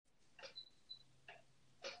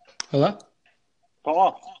Hello.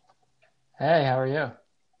 Paul, Hey, how are you?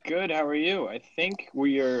 good. How are you? I think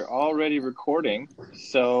we are already recording.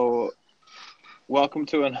 So, welcome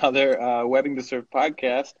to another Webbing to Serve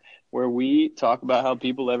podcast where we talk about how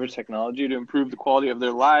people leverage technology to improve the quality of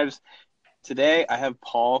their lives. Today, I have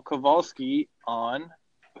Paul Kowalski on,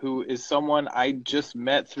 who is someone I just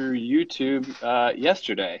met through YouTube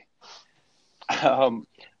yesterday. Um,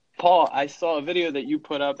 Paul, I saw a video that you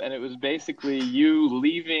put up, and it was basically you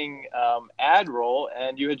leaving AdRoll,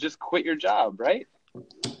 and you had just quit your job, right?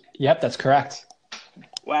 Yep, that's correct.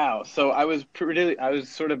 Wow. So I was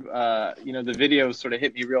sort of, the video sort of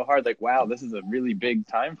hit me real hard. Like, wow, this is a really big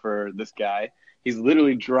time for this guy. He's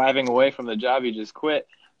literally driving away from the job he just quit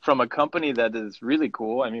from a company that is really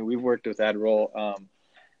cool. I mean, we've worked with AdRoll,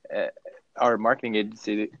 uh, our marketing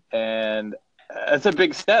agency, and it's a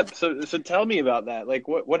big step. So tell me about that. Like,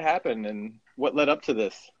 what happened and what led up to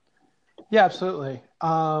this? Yeah, absolutely.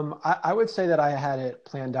 I would say that I had it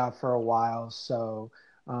planned out for a while.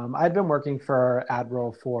 I'd been working for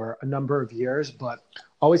AdRoll for a number of years, but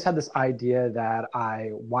always had this idea that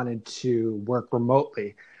I wanted to work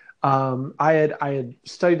remotely. I had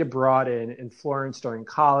studied abroad in Florence during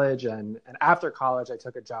college, and after college, I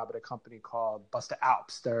took a job at a company called Busta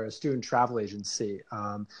Alps. They're a student travel agency.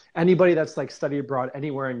 Anybody that's like studied abroad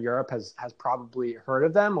anywhere in Europe has probably heard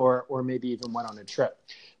of them, or maybe even went on a trip.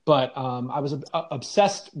 But I was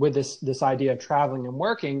obsessed with this idea of traveling and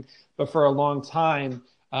working, but for a long time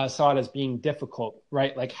saw it as being difficult,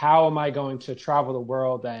 right? Like, how am I going to travel the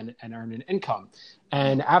world and earn an income?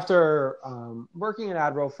 And after working in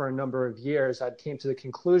AdRoll for a number of years, I came to the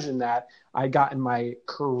conclusion that I'd gotten my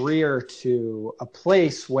career to a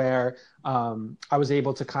place where I was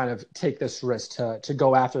able to kind of take this risk to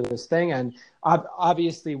go after this thing. And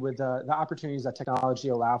obviously, with the opportunities that technology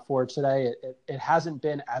allow for today, it hasn't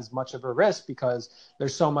been as much of a risk because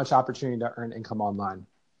there's so much opportunity to earn income online.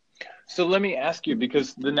 So let me ask you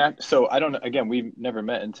because so I don't know, again, we've never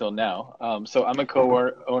met until now. So I'm a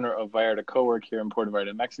co-owner of Vallarta Cowork here in Puerto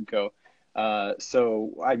Vallarta, Mexico.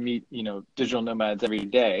 So I meet, digital nomads every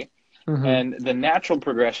day. Mm-hmm. And the natural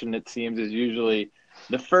progression, it seems, is usually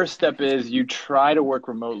the first step is you try to work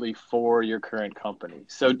remotely for your current company.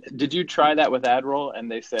 So did you try that with AdRoll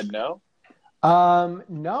and they said no?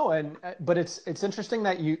 No, and but it's interesting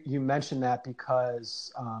that you mentioned that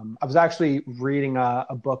because I was actually reading a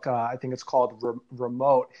book. I think it's called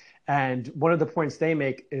Remote, and one of the points they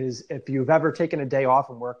make is if you've ever taken a day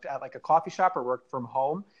off and worked at like a coffee shop or worked from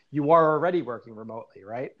home, you are already working remotely,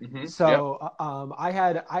 right? Yep. I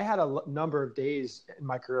had a number of days in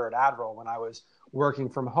my career at AdRoll when I was working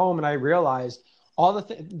from home, and I realized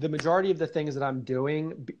the majority of the things that I'm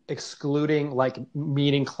doing, excluding like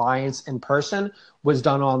meeting clients in person, was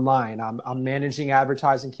done online. I'm managing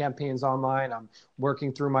advertising campaigns online. I'm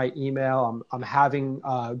working through my email. I'm having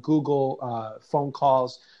Google phone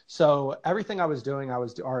calls. So everything I was doing, I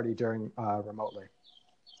was already doing remotely.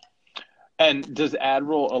 And does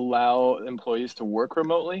AdRoll allow employees to work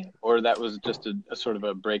remotely, or that was just a sort of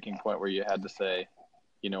a breaking point where you had to say,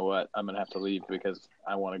 you know what, I'm gonna have to leave because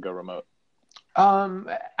I want to go remote. Um,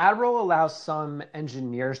 AdRoll allows some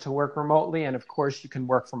engineers to work remotely, and of course, you can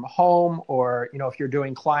work from home, or if you're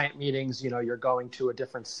doing client meetings, you're going to a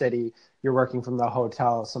different city, you're working from the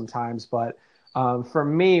hotel sometimes. But for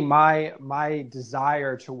me, my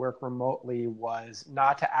desire to work remotely was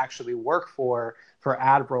not to actually work for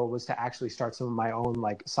AdRoll, was to actually start some of my own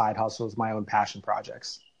like side hustles, my own passion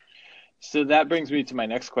projects. So that brings me to my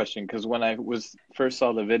next question, because when I was first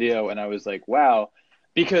saw the video and I was like, wow,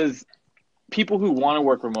 because people who want to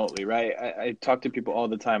work remotely, right? I talk to people all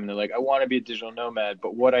the time and they're like, I want to be a digital nomad,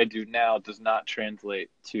 but what I do now does not translate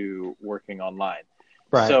to working online.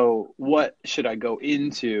 Right. So what should I go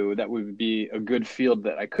into that would be a good field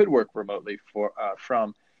that I could work remotely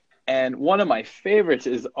from? And one of my favorites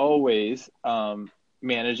is always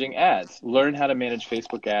managing ads. Learn how to manage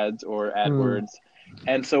Facebook ads or Hmm. AdWords.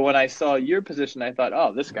 And so when I saw your position, I thought,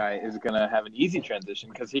 oh, this guy is going to have an easy transition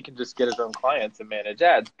because he can just get his own clients and manage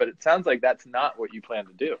ads. But it sounds like that's not what you plan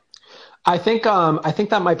to do. I think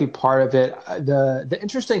that might be part of it. The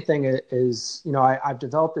interesting thing is, I've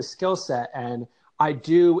developed this skill set, and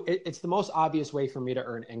it's the most obvious way for me to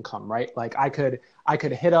earn income, right? Like I could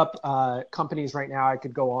hit up companies right now. I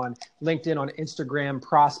could go on LinkedIn, on Instagram,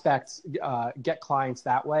 prospects, get clients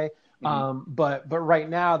that way. Hmm. But right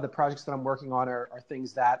now, the projects that I'm working on are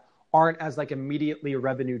things that aren't as like immediately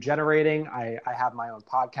revenue generating. I have my own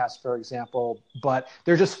podcast, for example, but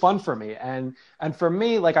they're just fun for me. And for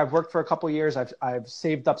me, like, I've worked for a couple of years. I've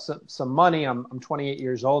saved up some money. I'm 28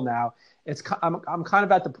 years old now. I'm kind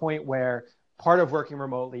of at the point where part of working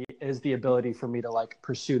remotely is the ability for me to like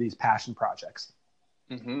pursue these passion projects.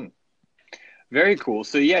 Mm-hmm. Very cool.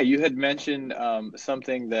 So yeah, you had mentioned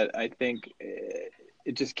something that I think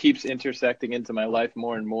it just keeps intersecting into my life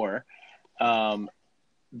more and more,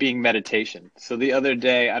 being meditation. So the other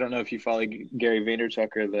day, I don't know if you follow Gary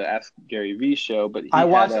Vaynerchuk or the Ask Gary V show, but I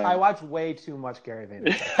watch way too much Gary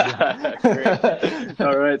Vaynerchuk. Great.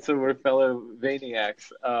 All right, so we're fellow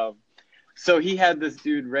Vayniacs. So he had this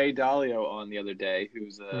dude Ray Dalio on the other day,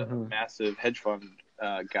 who's a massive hedge fund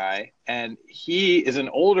guy, and he is an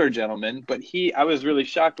older gentleman, but I was really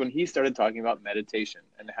shocked when he started talking about meditation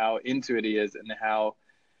and how into it he is, and how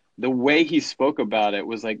the way he spoke about it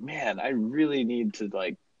was like, man, I really need to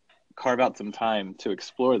like carve out some time to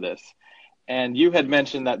explore this. And you had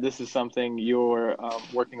mentioned that this is something you're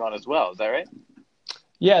working on as well. Is that right?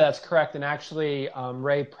 Yeah, that's correct. And actually,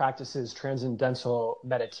 Ray practices transcendental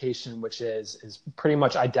meditation, which is pretty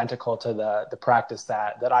much identical to the practice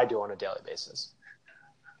that I do on a daily basis.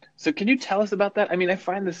 So can you tell us about that? I mean, I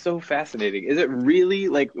find this so fascinating. Is it really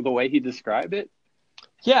like the way he described it?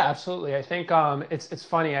 Yeah, absolutely. I think it's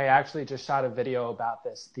funny. I actually just shot a video about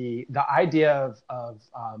this. The idea of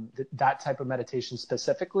that type of meditation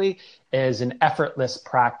specifically is an effortless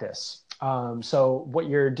practice. So what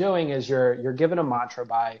you're doing is you're given a mantra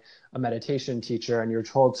by a meditation teacher, and you're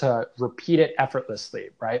told to repeat it effortlessly,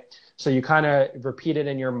 right? So you kind of repeat it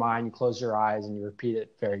in your mind. You close your eyes and you repeat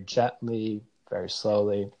it very gently, very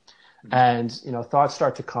slowly. And, thoughts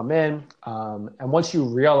start to come in. And once you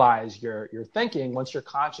realize you're thinking, once you're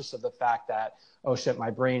conscious of the fact that, oh shit, my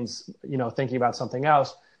brain's, thinking about something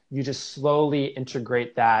else, you just slowly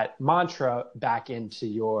integrate that mantra back into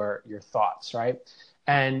your thoughts, right?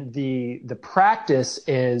 And the practice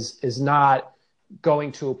is not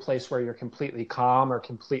going to a place where you're completely calm or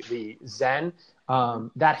completely zen.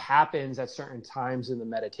 That happens at certain times in the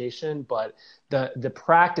meditation, but the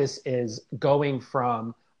practice is going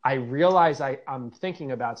from I realize I'm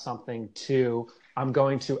thinking about something to I'm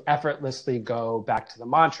going to effortlessly go back to the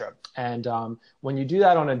mantra. And when you do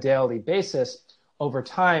that on a daily basis, over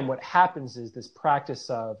time, what happens is this practice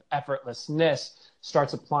of effortlessness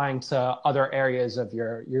starts applying to other areas of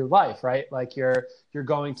your life, right? Like you're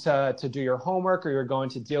going to do your homework, or you're going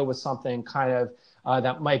to deal with something kind of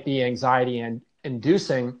that might be anxiety and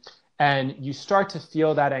inducing, and you start to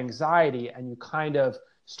feel that anxiety, and you kind of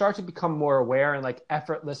start to become more aware and like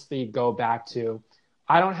effortlessly go back to,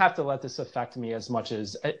 I don't have to let this affect me as much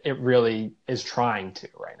as it really is trying to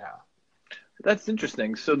right now. That's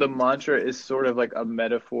interesting. So the mantra is sort of like a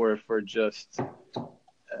metaphor for just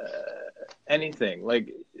anything.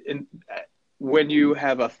 Like when you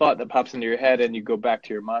have a thought that pops into your head and you go back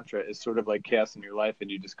to your mantra, it's sort of like chaos in your life, and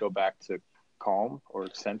you just go back to calm or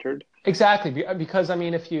centered. Exactly, because I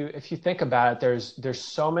mean, if you think about it, there's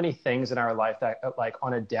so many things in our life that like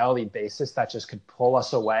on a daily basis that just could pull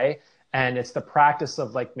us away, and it's the practice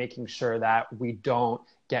of like making sure that we don't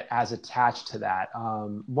get as attached to that.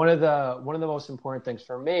 One of the most important things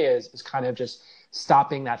for me is kind of just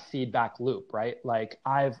stopping that feedback loop, right? Like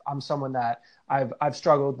I'm someone that I've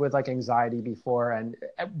struggled with like anxiety before, and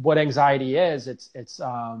what anxiety is,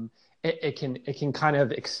 it can kind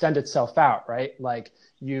of extend itself out, right? Like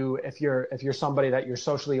if you're somebody that you're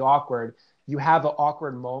socially awkward, you have an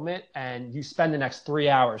awkward moment and you spend the next 3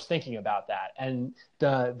 hours thinking about that. And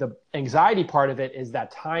the anxiety part of it is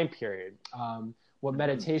that time period. What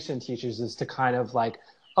meditation teaches is to kind of like,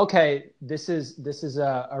 okay, this is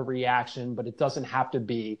a reaction, but it doesn't have to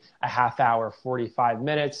be a half hour, 45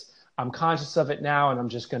 minutes. I'm conscious of it now, and I'm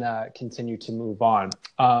just going to continue to move on.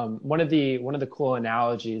 One of the cool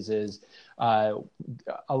analogies is a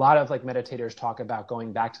lot of like meditators talk about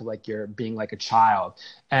going back to like you're being like a child.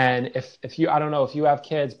 And if you, I don't know if you have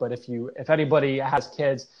kids, but if anybody has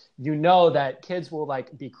kids, you know that kids will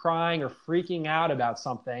like be crying or freaking out about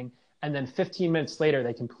something, and then 15 minutes later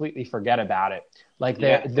they completely forget about it. Like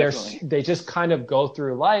they just kind of go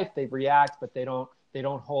through life, they react, but they don't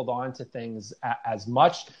hold on to things as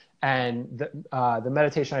much. And the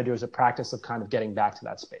meditation I do is a practice of kind of getting back to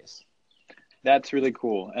that space. That's really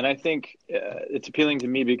cool. And I think it's appealing to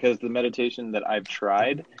me because the meditation that I've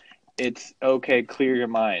tried, it's okay, clear your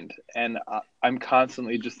mind. And I'm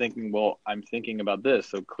constantly just thinking, well, I'm thinking about this,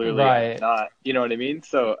 so clearly I'm not, you know what I mean?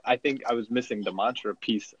 So I think I was missing the mantra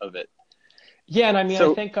piece of it. Yeah, and I mean,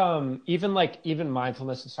 I think even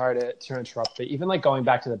mindfulness, sorry to interrupt, but even like going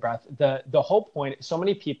back to the breath, the whole point, so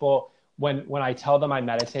many people, when I tell them I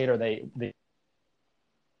meditate, or they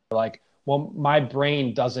like, well, my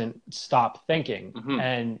brain doesn't stop thinking. Mm-hmm.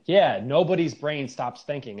 And yeah, nobody's brain stops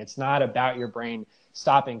thinking. It's not about your brain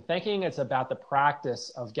stopping thinking. It's about the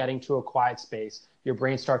practice of getting to a quiet space. Your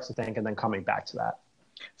brain starts to think and then coming back to that.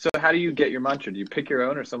 So how do you get your mantra? Do you pick your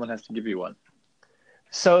own, or someone has to give you one?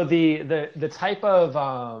 So the type of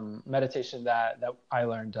meditation that I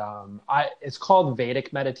learned, it's called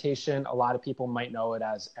Vedic meditation. A lot of people might know it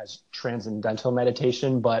as transcendental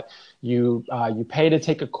meditation, but you pay to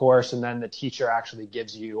take a course, and then the teacher actually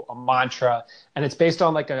gives you a mantra, and it's based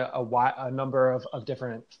on like a number of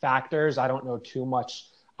different factors. I don't know too much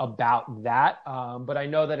about that, but I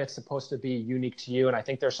know that it's supposed to be unique to you, and I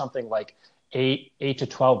think there's something like eight to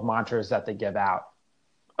 12 mantras that they give out.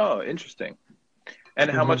 Oh, interesting. And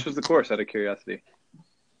how much was the course, out of curiosity?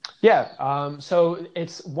 Yeah. So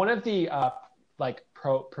it's one of the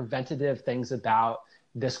preventative things about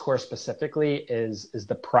this course specifically is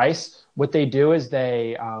the price. What they do is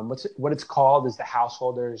they what it's called is the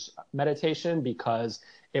householder's meditation, because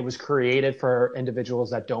it was created for individuals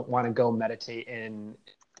that don't want to go meditate in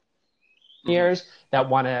years, that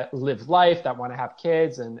want to live life, that want to have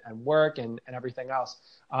kids and work and everything else.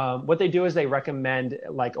 What they do is they recommend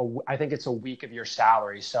I think it's a week of your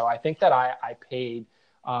salary. So I think that I paid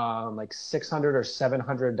like $600 or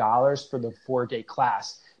 $700 for the 4-day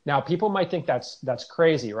class. Now people might think that's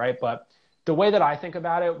crazy, right? But the way that I think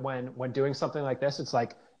about it when doing something like this, it's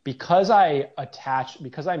like, because I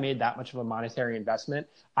made that much of a monetary investment,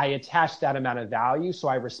 I attached that amount of value. So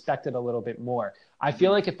I respect it a little bit more. I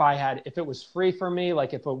feel like if it was free for me,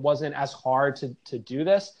 like if it wasn't as hard to do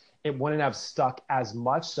this, it wouldn't have stuck as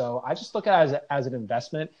much. So I just look at it as an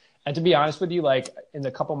investment. And to be honest with you, like in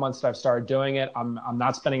the couple months that I've started doing it, I'm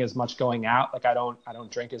not spending as much going out. Like I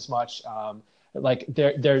don't drink as much. Like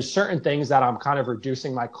there's certain things that I'm kind of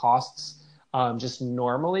reducing my costs just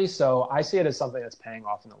normally. So I see it as something that's paying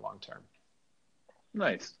off in the long term.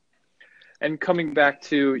 Nice. And coming back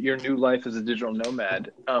to your new life as a digital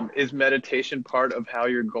nomad, is meditation part of how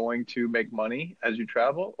you're going to make money as you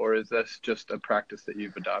travel, or is this just a practice that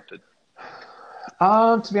you've adopted?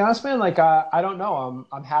 To be honest, man, like I don't know.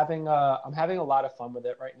 I'm having a lot of fun with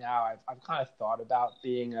it right now. I've kind of thought about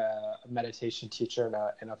being a meditation teacher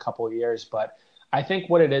in a couple of years, but I think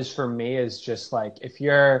what it is for me is just like if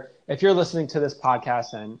you're listening to this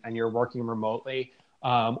podcast and you're working remotely,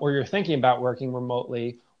 or you're thinking about working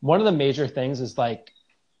remotely, one of the major things is like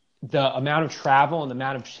the amount of travel and the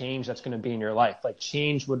amount of change that's going to be in your life. Like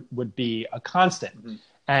change would be a constant. Mm-hmm.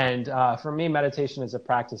 And for me, meditation is a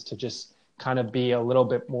practice to just kind of be a little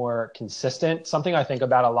bit more consistent. Something I think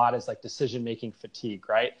about a lot is like decision-making fatigue,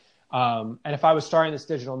 right? And if I was starting this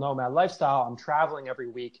digital nomad lifestyle, I'm traveling every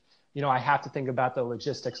week. You know, I have to think about the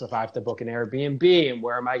logistics if I have to book an Airbnb and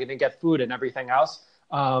where am I going to get food and everything else.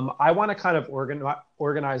 I want to kind of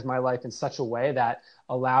organize my life in such a way that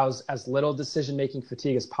allows as little decision-making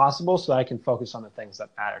fatigue as possible so that I can focus on the things that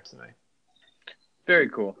matter to me. Very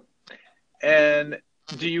cool. And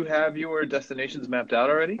do you have your destinations mapped out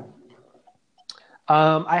already?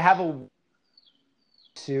 I have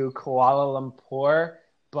to Kuala Lumpur,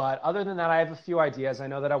 but other than that, I have a few ideas. I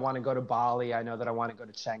know that I want to go to Bali. I know that I want to go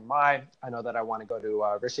to Chiang Mai. I know that I want to go to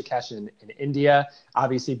Rishikesh in India,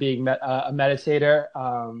 obviously being a meditator.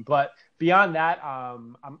 But beyond that,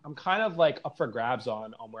 I'm kind of like up for grabs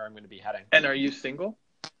on where I'm going to be heading. And are you single?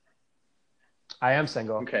 I am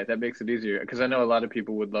single. Okay, that makes it easier, because I know a lot of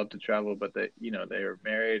people would love to travel, but they are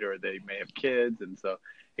married or they may have kids, and so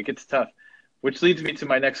it gets tough. Which leads me to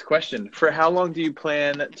my next question. For how long do you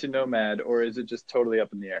plan to nomad, or is it just totally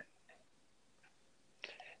up in the air?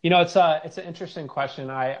 You know, it's an interesting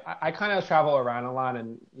question. I kind of travel around a lot,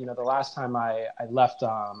 and you know, the last time I left,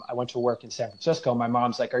 I went to work in San Francisco. My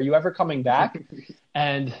mom's like, "Are you ever coming back?"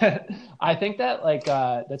 And I think that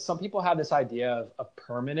that some people have this idea of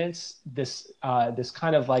permanence, this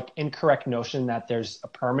kind of like incorrect notion that there's a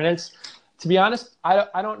permanence. To be honest,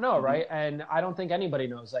 I don't know, right? And I don't think anybody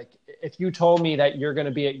knows. Like, if you told me that you're going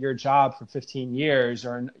to be at your job for 15 years,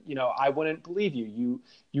 or you know, I wouldn't believe you.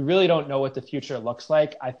 You really don't know what the future looks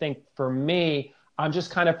like. I think for me, I'm just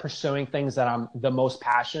kind of pursuing things that I'm the most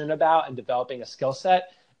passionate about and developing a skill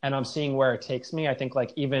set, and I'm seeing where it takes me. I think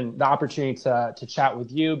like even the opportunity to chat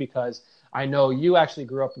with you, because I know you actually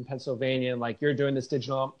grew up in Pennsylvania and like you're doing this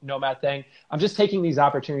digital nomad thing. I'm just taking these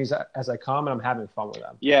opportunities as I come, and I'm having fun with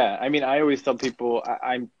them. Yeah, I mean, I always tell people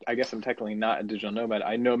I guess I'm technically not a digital nomad.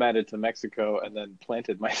 I nomaded to Mexico and then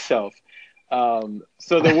planted myself. So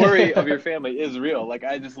the worry of your family is real. Like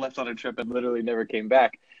I just left on a trip and literally never came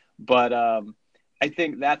back. But I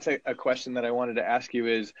think that's a question that I wanted to ask you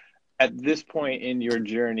is, at this point in your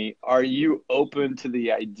journey, are you open to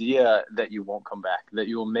the idea that you won't come back, that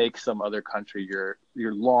you will make some other country your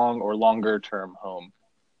long or longer term home?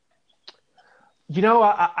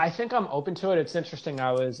 I think I'm open to it. It's interesting.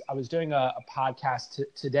 I was doing a podcast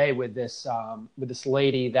today with this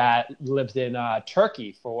lady that lived in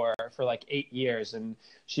Turkey for like 8 years, and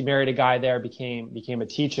she married a guy there, became a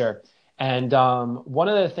teacher. And one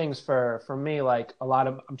of the things for me, like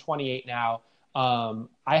I'm 28 now.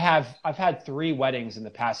 I've had 3 weddings in the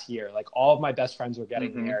past year. Like all of my best friends are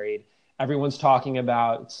getting married. Everyone's talking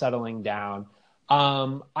about settling down.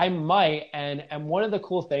 I might, and one of the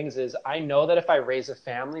cool things is I know that if I raise a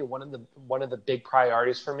family, one of the big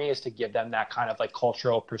priorities for me is to give them that kind of like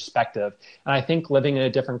cultural perspective. And I think living in a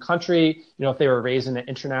different country, if they were raised in an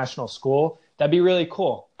international school, that'd be really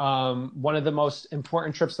cool. One of the most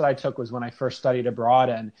important trips that I took was when I first studied abroad,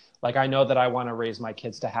 and like I know that I want to raise my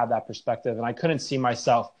kids to have that perspective, and I couldn't see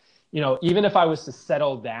myself, even if I was to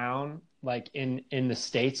settle down like in the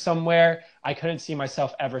States somewhere, I couldn't see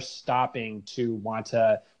myself ever stopping to want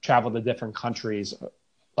to travel to different countries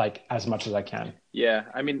like as much as I can. Yeah,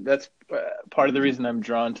 I mean, that's part of the reason I'm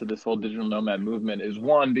drawn to this whole digital nomad movement is,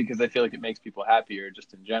 one, because I feel like it makes people happier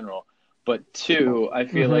just in general. But two, I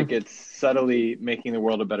feel like it's subtly making the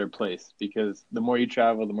world a better place, because the more you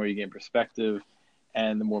travel, the more you gain perspective.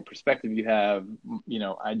 And the more perspective you have,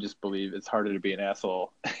 I just believe it's harder to be an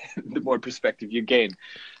asshole the more perspective you gain.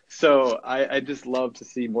 So I just love to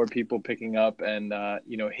see more people picking up and,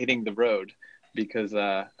 hitting the road, because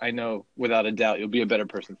I know without a doubt you'll be a better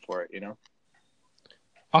person for it,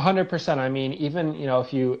 100%. I mean, even,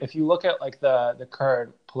 if you look at like the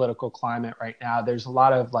current political climate right now, there's a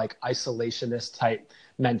lot of like isolationist type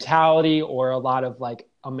mentality, or a lot of like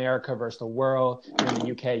America versus the world, in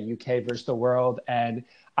the UK versus the world. And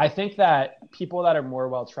I think that people that are more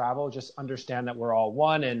well-traveled just understand that we're all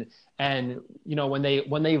one. And when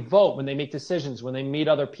they vote, when they make decisions, when they meet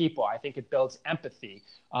other people, I think it builds empathy.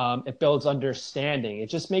 It builds understanding. It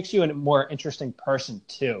just makes you a more interesting person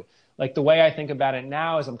too. Like the way I think about it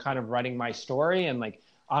now is I'm kind of writing my story, and like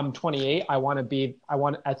I'm 28. I want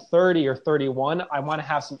at 30 or 31, I want to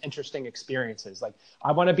have some interesting experiences. Like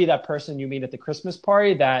I want to be that person you meet at the Christmas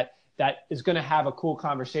party that is going to have a cool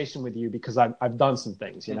conversation with you because I've done some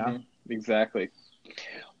things, Exactly.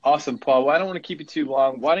 Awesome, Paul. Well, I don't want to keep you too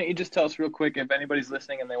long. Why don't you just tell us real quick, if anybody's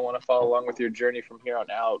listening and they want to follow along with your journey from here on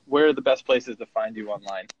out, where are the best places to find you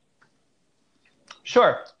online?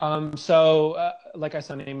 Sure. So like I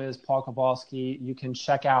said, my name is Paul Kowalski. You can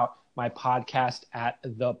check out my podcast at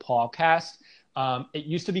The Paulcast. It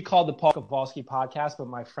used to be called the Paul Kowalski Podcast, but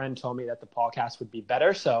my friend told me that the Paulcast would be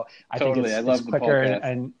better. So I think it's quicker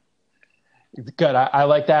and good. I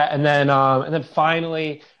like that. And then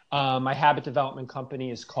finally, my habit development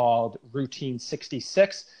company is called Routine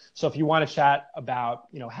 66. So if you want to chat about,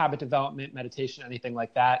 habit development, meditation, anything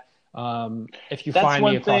like that, if you find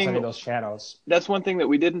me across any of those channels. That's one thing that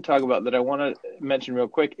we didn't talk about that I want to mention real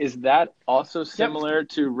quick. Is that also similar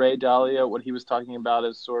to Ray Dalio, what he was talking about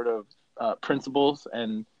as sort of principles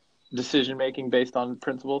and decision-making based on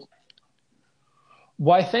principles?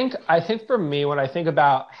 Well, I think for me, when I think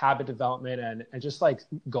about habit development and just like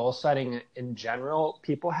goal setting in general,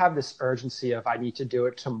 people have this urgency of I need to do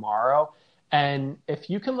it tomorrow. And if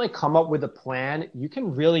you can like come up with a plan, you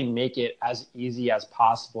can really make it as easy as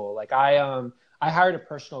possible. Like I hired a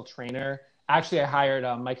personal trainer. Actually, I hired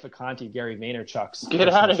Mike Vacanti, Gary Vaynerchuk's. Get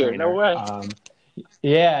out of here! No way.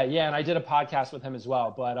 Yeah, and I did a podcast with him as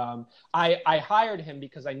well. But I hired him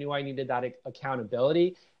because I knew I needed that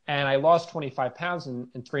accountability, and I lost 25 pounds in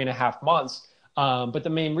 3.5 months. But the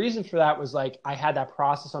main reason for that was like I had that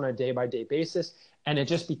process on a day-by-day basis, and it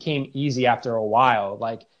just became easy after a while.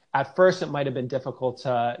 Like at first, it might have been difficult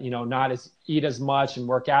to not eat as much and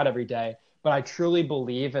work out every day. But I truly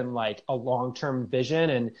believe in like a long-term vision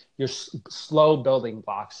and your slow building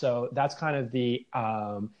blocks. So that's kind of the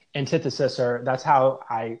antithesis, or that's how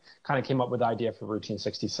I kind of came up with the idea for Routine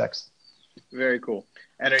 66. Very cool.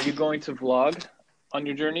 And are you going to vlog on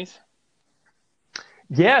your journeys?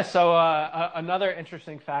 Yeah. So another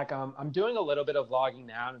interesting fact, I'm doing a little bit of vlogging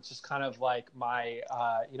now, and it's just kind of like my,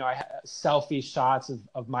 I have selfie shots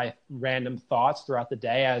of my random thoughts throughout the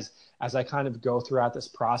day as I kind of go throughout this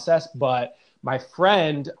process. But my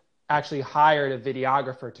friend actually hired a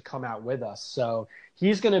videographer to come out with us. So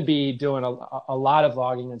he's going to be doing a lot of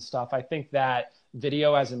vlogging and stuff. I think that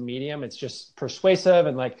video as a medium, it's just persuasive,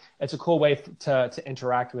 and like it's a cool way to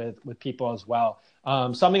interact with people as well.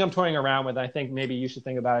 Something I'm toying around with, I think maybe you should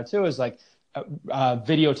think about it too, is like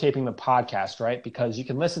videotaping the podcast, right? Because you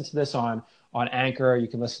can listen to this on on Anchor. You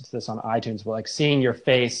can listen to this on iTunes. But like seeing your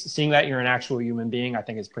face, seeing that you're an actual human being, I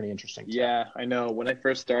think is pretty interesting too. Yeah, I know. When I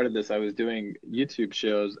first started this, I was doing YouTube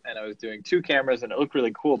shows and I was doing 2 cameras and it looked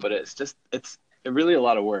really cool, but it's really a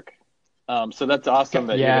lot of work. So that's awesome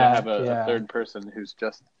that you're gonna have a third person who's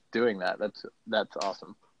just doing that. That's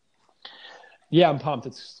awesome. Yeah, I'm pumped.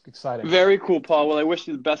 It's exciting. Very cool, Paul. Well, I wish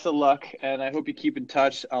you the best of luck, and I hope you keep in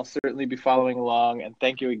touch. I'll certainly be following along, and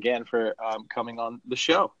thank you again for coming on the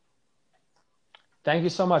show. Thank you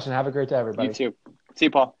so much, and have a great day, everybody. You too. See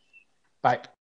you, Paul. Bye.